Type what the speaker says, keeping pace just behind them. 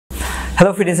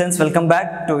Hello citizens, welcome back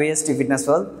to VST Fitness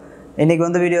World. இன்னைக்கு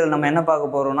வந்து வீடியோவில் நம்ம என்ன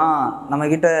பார்க்க போகிறோம்னா,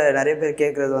 நம்மக்கிட்ட நிறைய பேர்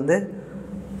கேட்குறது வந்து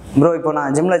ப்ரோ இப்போ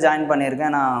நான் ஜிம்மில் ஜாயின்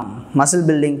பண்ணியிருக்கேன், நான் மசில்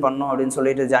பில்டிங் பண்ணணும் அப்படின்னு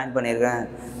சொல்லிட்டு ஜாயின் பண்ணியிருக்கேன்,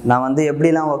 நான் வந்து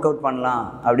எப்படிலாம் ஒர்க் அவுட் பண்ணலாம்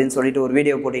அப்படின்னு சொல்லிட்டு ஒரு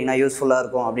வீடியோ போட்டிங்கன்னா யூஸ்ஃபுல்லாக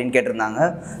இருக்கும் அப்படின்னு கேட்டிருந்தாங்க.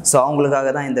 ஸோ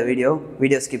அவங்களுக்காக தான் இந்த வீடியோ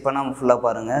ஸ்கிப் பண்ணாமல் ஃபுல்லாக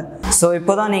பாருங்கள். ஸோ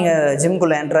இப்போ தான் நீங்கள்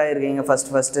ஜிம்குள்ளே என்ட்ரு ஆகியிருக்கீங்க,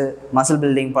 ஃபஸ்ட்டு மசில்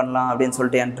பில்டிங் பண்ணலாம் அப்படின்னு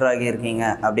சொல்லிட்டு என்ட்ரு ஆகியிருக்கீங்க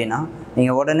அப்படின்னா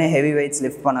நீங்கள் உடனே ஹெவி வெயிட்ஸ்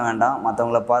லிஃப்ட் பண்ண வேண்டாம்.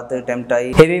 மற்றவங்கள பார்த்து டெம்ப்ட்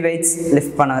ஆகி ஹெவி வெயிட்ஸ்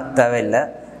லிஃப்ட் பண்ண தேவையில்லை.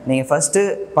 நீங்கள் ஃபஸ்ட்டு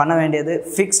பண்ண வேண்டியது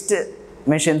ஃபிக்ஸ்டு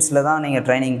மிஷின்ஸில் தான் நீங்கள்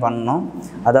ட்ரைனிங் பண்ணணும்.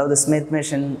 அதாவது Smith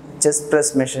machine, chest press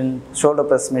machine, shoulder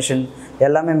press machine,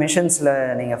 எல்லாமே மிஷின்ஸில்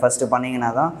நீங்கள் ஃபஸ்ட்டு பண்ணிங்கன்னா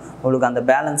தான் உங்களுக்கு அந்த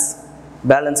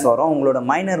பேலன்ஸ் வரும். உங்களோட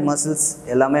மைனர் மசில்ஸ்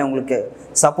எல்லாமே உங்களுக்கு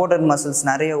சப்போர்ட்டட் மசில்ஸ்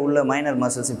நிறைய உள்ள மைனர்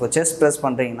மசில்ஸ், இப்போ செஸ்ட் ப்ரெஸ்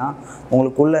பண்ணுறீங்கன்னா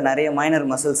உங்களுக்கு உள்ள நிறைய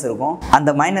மைனர் மசில்ஸ் இருக்கும்.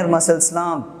 அந்த மைனர்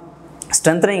மசில்ஸ்லாம்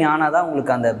ஸ்ட்ரென்த்னிங் ஆனால் தான்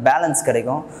உங்களுக்கு அந்த பேலன்ஸ்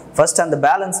கிடைக்கும். ஃபஸ்ட் அந்த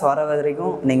பேலன்ஸ் வர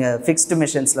வரைக்கும் நீங்கள் ஃபிக்ஸ்டு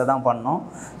மிஷின்ஸில் தான் பண்ணணும்.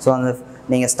 ஸோ அந்த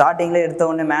நீங்கள் ஸ்டார்டிங்கில்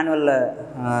எடுத்தவுடனே மேனுவலில்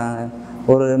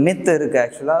ஒரு மித்து இருக்குது.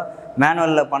 ஆக்சுவலாக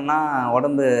மேனுவலில் பண்ணால்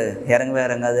உடம்பு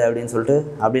இறங்காது அப்படின்னு சொல்லிட்டு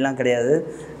அப்படிலாம் கிடையாது.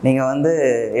 நீங்கள் வந்து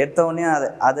எடுத்தவுடனே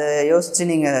அதை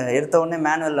யோசித்து நீங்கள் எடுத்தவுடனே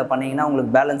மேனுவலில் பண்ணிங்கன்னா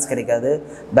உங்களுக்கு பேலன்ஸ் கிடைக்காது.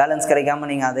 பேலன்ஸ்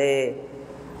கிடைக்காமல் நீங்கள் அதே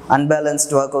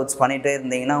அன்பேலன்ஸ்டு ஒர்க் அவுட்ஸ் பண்ணிகிட்டே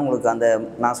இருந்தீங்கன்னா உங்களுக்கு அந்த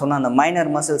நான் சொன்ன அந்த மைனர்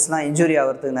மசில்ஸ்லாம் இன்ஜுரி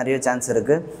ஆகிறதுக்கு நிறைய சான்ஸ்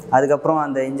இருக்குது. அதுக்கப்புறம்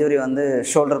அந்த இன்ஜுரி வந்து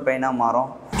ஷோல்டர் பெயினாக மாறும்.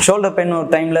 ஷோல்டர் பெயின் ஒரு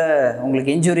டைமில்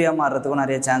உங்களுக்கு இன்ஜுரியாக மாறுறதுக்கும்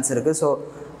நிறைய சான்ஸ் இருக்குது. ஸோ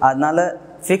அதனால்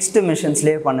ஃபிக்ஸ்டு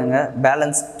மிஷின்ஸ்லேயே பண்ணுங்கள்,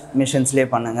 பேலன்ஸ்ட் மிஷின்ஸ்லேயே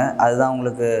பண்ணுங்கள், அதுதான்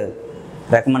உங்களுக்கு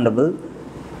ரெக்கமெண்டபிள்.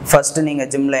 ஃபஸ்ட்டு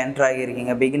நீங்கள் ஜிம்மில் என்டர்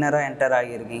ஆகியிருக்கீங்க, பிகினராக என்டர்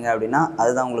ஆகியிருக்கீங்க அப்படின்னா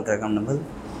அதுதான் உங்களுக்கு ரெக்கமெண்டபிள்.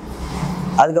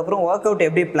 அதுக்கப்புறம் ஒர்க் அவுட்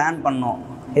எப்படி பிளான் பண்ணணும்,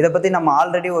 இதை பற்றி நம்ம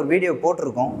ஆல்ரெடி ஒரு வீடியோ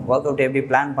போட்டிருக்கோம், ஒர்க் அவுட் எப்படி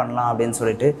பிளான் பண்ணலாம் அப்படின்னு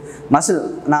சொல்லிட்டு.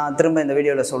 நான் திரும்ப இந்த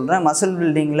வீடியோவில் சொல்கிறேன். மசில்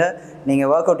பில்டிங்கில்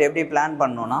நீங்கள் ஒர்க் அவுட் எப்படி பிளான்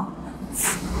பண்ணணுன்னா,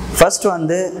 ஃபஸ்ட்டு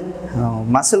வந்து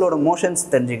மசிலோட மோஷன்ஸ்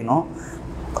தெரிஞ்சுக்கணும்.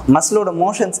 மசிலோட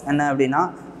மோஷன்ஸ் என்ன அப்படின்னா,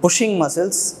 pushing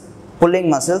muscles, pulling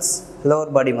muscles,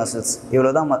 lower body muscles,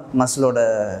 இவ்வளோ தான் மசிலோட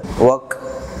ஒர்க்.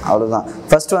 அவ்வளோதான்.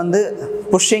 ஃபஸ்ட்டு வந்து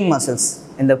புஷ்ஷிங் மசில்ஸ்.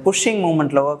 இந்த புஷ்ஷிங்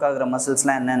மூமெண்ட்டில் ஒர்க் ஆகிற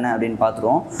மசில்ஸ்லாம் என்னென்ன அப்படின்னு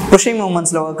பார்த்துருவோம். புஷ்ஷிங்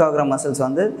மூமெண்ட்ஸில் ஒர்க் ஆகிற மசில்ஸ்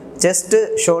வந்து செஸ்ட்டு,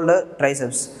 ஷோல்டர்,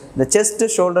 ட்ரைசெப்ஸ். இந்த செஸ்ட்டு,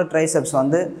 ஷோல்டர், ட்ரைசெப்ஸ்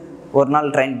வந்து ஒரு நாள்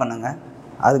ட்ரைன் பண்ணுங்கள்.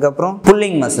 அதுக்கப்புறம்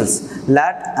pulling muscles,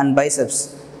 late and biceps.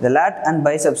 இந்த லேட் அண்ட்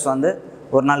பைசெப்ஸ் வந்து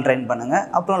ஒரு நாள் ட்ரைன் பண்ணுங்கள்.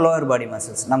 அப்புறம் லோவர் பாடி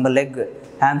மசில்ஸ், நம்ம லெக்,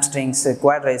 ஹாம்ஸ்ட்ரிங்ஸ்,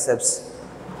 குவாட்ரைசெப்ஸ்,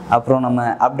 அப்புறம் நம்ம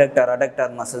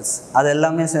அடக்டர் மசில்ஸ், அது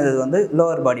எல்லாமே சேர்ந்தது வந்து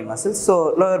lower body muscles. So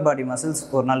lower body muscles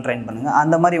ஒரு நாள் ட்ரைன் பண்ணுங்கள்.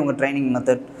 அந்த மாதிரி உங்கள் ட்ரைனிங்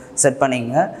மெத்தட் செட்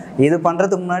பண்ணிங்க. இது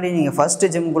பண்ணுறதுக்கு முன்னாடி நீங்கள் ஃபஸ்ட்டு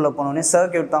ஜிம்குள்ளே போனோடனே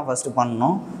சர்க்கியூட் தான் ஃபஸ்ட்டு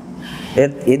பண்ணணும்.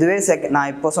 இதுவே நான்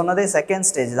இப்போ சொன்னதே செகண்ட்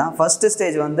ஸ்டேஜ் தான். ஃபஸ்ட்டு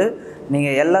ஸ்டேஜ் வந்து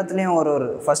நீங்கள் எல்லாத்துலேயும் ஒரு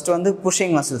ஃபஸ்ட்டு வந்து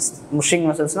புஷ்ஷிங்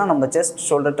மசில்ஸ்னால் நம்ம செஸ்ட்,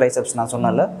 ஷோல்டர், ட்ரைசெப்ஸ் நான்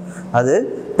சொன்னல அது.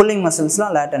 Pulling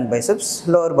மசில்ஸ்லாம் late and biceps,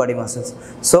 lower body muscles.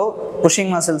 So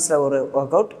pushing மசில்ஸில் ஒரு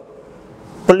ஒர்க் அவுட்,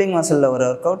 புல்லிங் மசிலில் ஒரு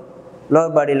ஒர்க் அவுட்,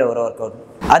 லோவர் பாடியில் ஒரு ஒர்க் அவுட்.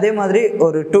 அதே மாதிரி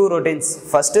ஒரு 2 ரொட்டீன்ஸ்.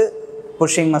 ஃபஸ்ட்டு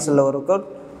புஷ்ஷிங் மசிலில் ஒரு work out,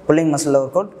 pulling மசிலில்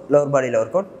work out, lower பாடியில்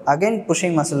ஒர்க் அவுட். அகைன்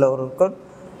புஷ்ஷிங் மசிலில் ஒரு ஒர்க் அவுட்,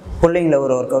 புல்லிங்கில்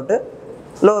ஒரு ஒர்க் அவுட்டு,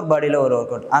 லோவர் பாடியில் ஒரு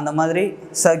ஒர்க் அவுட். அந்த மாதிரி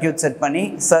சர்க்கியூட் செட் பண்ணி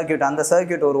அந்த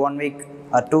சர்க்கியூட் ஒரு 1 வீக்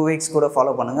ஆர் 2 வீக்ஸ் கூட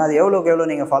ஃபாலோ பண்ணுங்கள். அது எவ்வளோ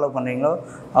நீங்கள் ஃபாலோ பண்ணுறீங்களோ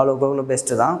அவ்வளோக்கு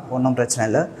பெஸ்ட்டு தான், ஒன்றும் பிரச்சனை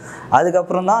இல்லை.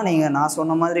 அதுக்கப்புறம் தான் நான்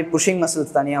சொன்ன மாதிரி புஷ்ஷிங்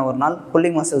மசில்ஸ் தனியாக ஒரு நாள்,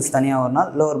 புல்லிங் மசில்ஸ் தனியாக ஒரு நாள்,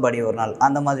 லோவர் பாடி ஒரு நாள்,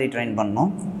 அந்த மாதிரி ட்ரெயின்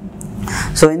பண்ணணும்.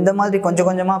 ஸோ இந்த மாதிரி கொஞ்சம்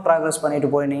கொஞ்சமாக ப்ராக்ரஸ் பண்ணிட்டு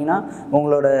போயிருந்தீங்கன்னா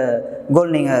உங்களோட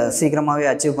கோல் நீங்கள் சீக்கிரமாகவே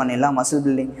அச்சீவ் பண்ணிடலாம், மசில்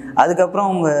பில்டிங். அதுக்கப்புறம்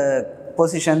உங்கள்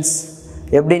பொசிஷன்ஸ்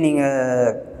எப்படி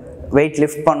நீங்கள் வெயிட்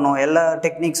லிஃப்ட் பண்ணணும், எல்லா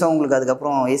டெக்னிக்ஸும் உங்களுக்கு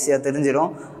அதுக்கப்புறம் ஈஸியாக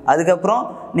தெரிஞ்சிடும். அதுக்கப்புறம்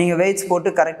நீங்கள் வெயிட்ஸ்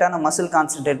போட்டு கரெக்டான மசில்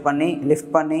கான்சன்ட்ரேட் பண்ணி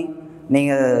லிஃப்ட் பண்ணி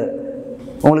நீங்கள்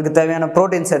உங்களுக்கு தேவையான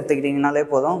ப்ரோட்டீன்ஸ் எடுத்துக்கிட்டிங்கனாலே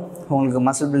போதும், உங்களுக்கு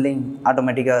மசில் பில்டிங்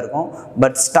ஆட்டோமேட்டிக்காக இருக்கும்.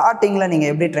 பட் ஸ்டார்டிங்கில்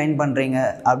நீங்கள் எப்படி ட்ரெயின் பண்ணுறீங்க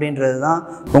அப்படின்றது தான்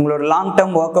உங்களோட லாங்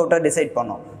டேர்ம் ஒர்க் அவுட்டை டிசைட்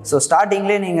பண்ணும். ஸோ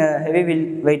ஸ்டார்டிங்லேயே நீங்கள் ஹெவி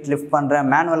வெயிட் லிஃப்ட் பண்ணுறேன்,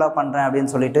 மேனுவலாக பண்ணுறேன்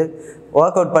அப்படின்னு சொல்லிட்டு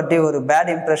ஒர்க் அவுட் பற்றி ஒரு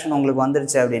பேட் இம்ப்ரெஷன் உங்களுக்கு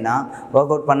வந்துருச்சு அப்படின்னா,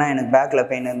 ஒர்க் அவுட் பண்ணால் எனக்கு பேக்கில்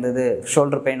பெயின் இருந்தது,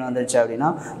 ஷோல்டர் பெயின் வந்துருச்சு அப்படின்னா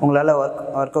உங்களால்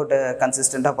ஒர்க் அவுட்டை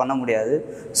கன்சிஸ்டண்ட்டாக பண்ண முடியாது.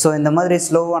 ஸோ இந்த மாதிரி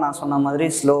ஸ்லோவாக நான் சொன்ன மாதிரி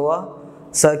ஸ்லோவாக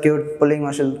circuit, pulling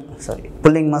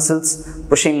muscles,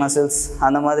 pushing muscles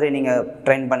அந்த மாதிரி நீங்கள்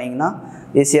ட்ரெயின் பண்ணிங்கன்னா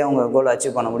ஈஸியாக உங்கள் கோலை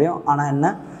அச்சீவ் பண்ண முடியும். ஆனால் என்ன,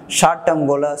 ஷார்ட் டேர்ம்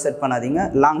கோலாக செட் பண்ணாதீங்க,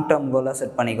 லாங் டேர்ம் கோலாக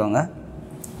செட் பண்ணிக்கோங்க.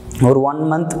 ஒரு 1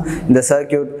 மந்த் இந்த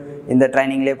சர்க்கியூட் இந்த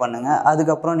ட்ரைனிங்லேயே பண்ணுங்கள்.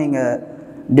 அதுக்கப்புறம் நீங்கள்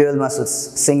டியூவல் மசில்ஸ்,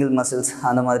 சிங்கிள் மசில்ஸ்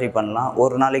அந்த மாதிரி பண்ணலாம்.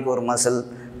 ஒரு நாளைக்கு ஒரு மசில்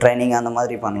ட்ரைனிங் அந்த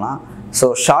மாதிரி பண்ணலாம். ஸோ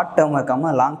ஷார்ட் டேர்ம்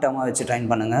வைக்காமல் லாங் டேர்மாக வச்சு ட்ரைன்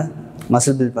பண்ணுங்கள்,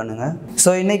 மசில் பில்ட் பண்ணுங்கள். ஸோ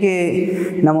இன்றைக்கி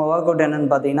நம்ம ஒர்க் அவுட் என்னென்னு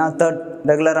பார்த்தீங்கன்னா,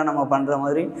 ரெகுலராக நம்ம பண்ணுற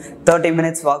மாதிரி 30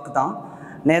 மினிட்ஸ் வாக் தான்.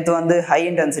 நேற்று வந்து ஹை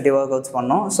இன்டென்சிட்டி ஒர்க் அவுட்ஸ்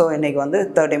பண்ணோம். ஸோ இன்றைக்கி வந்து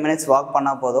 30 மினிட்ஸ் வாக்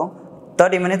பண்ணால் போதும்.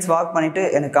 30 minutes வாக் பண்ணிவிட்டு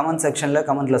எனக்கு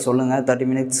கமெண்ட்டில் சொல்லுங்கள் 30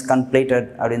 minutes கம்ப்ளீட்டட்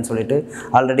அப்படின்னு சொல்லிட்டு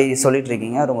ஆல்ரெடி சொல்லிட்டு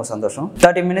இருக்கீங்க, ரொம்ப சந்தோஷம்.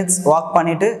 30 minutes வாக்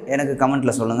பண்ணிவிட்டு எனக்கு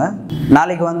கமெண்ட்டில் சொல்லுங்கள்.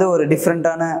 நாளைக்கு வந்து ஒரு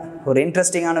டிஃப்ரெண்ட்டான ஒரு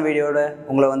இன்ட்ரெஸ்டிங்கான வீடியோட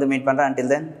உங்களை வந்து மீட் பண்ணுறேன். until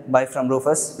then bye from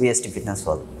Rufus VST Fitness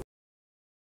World.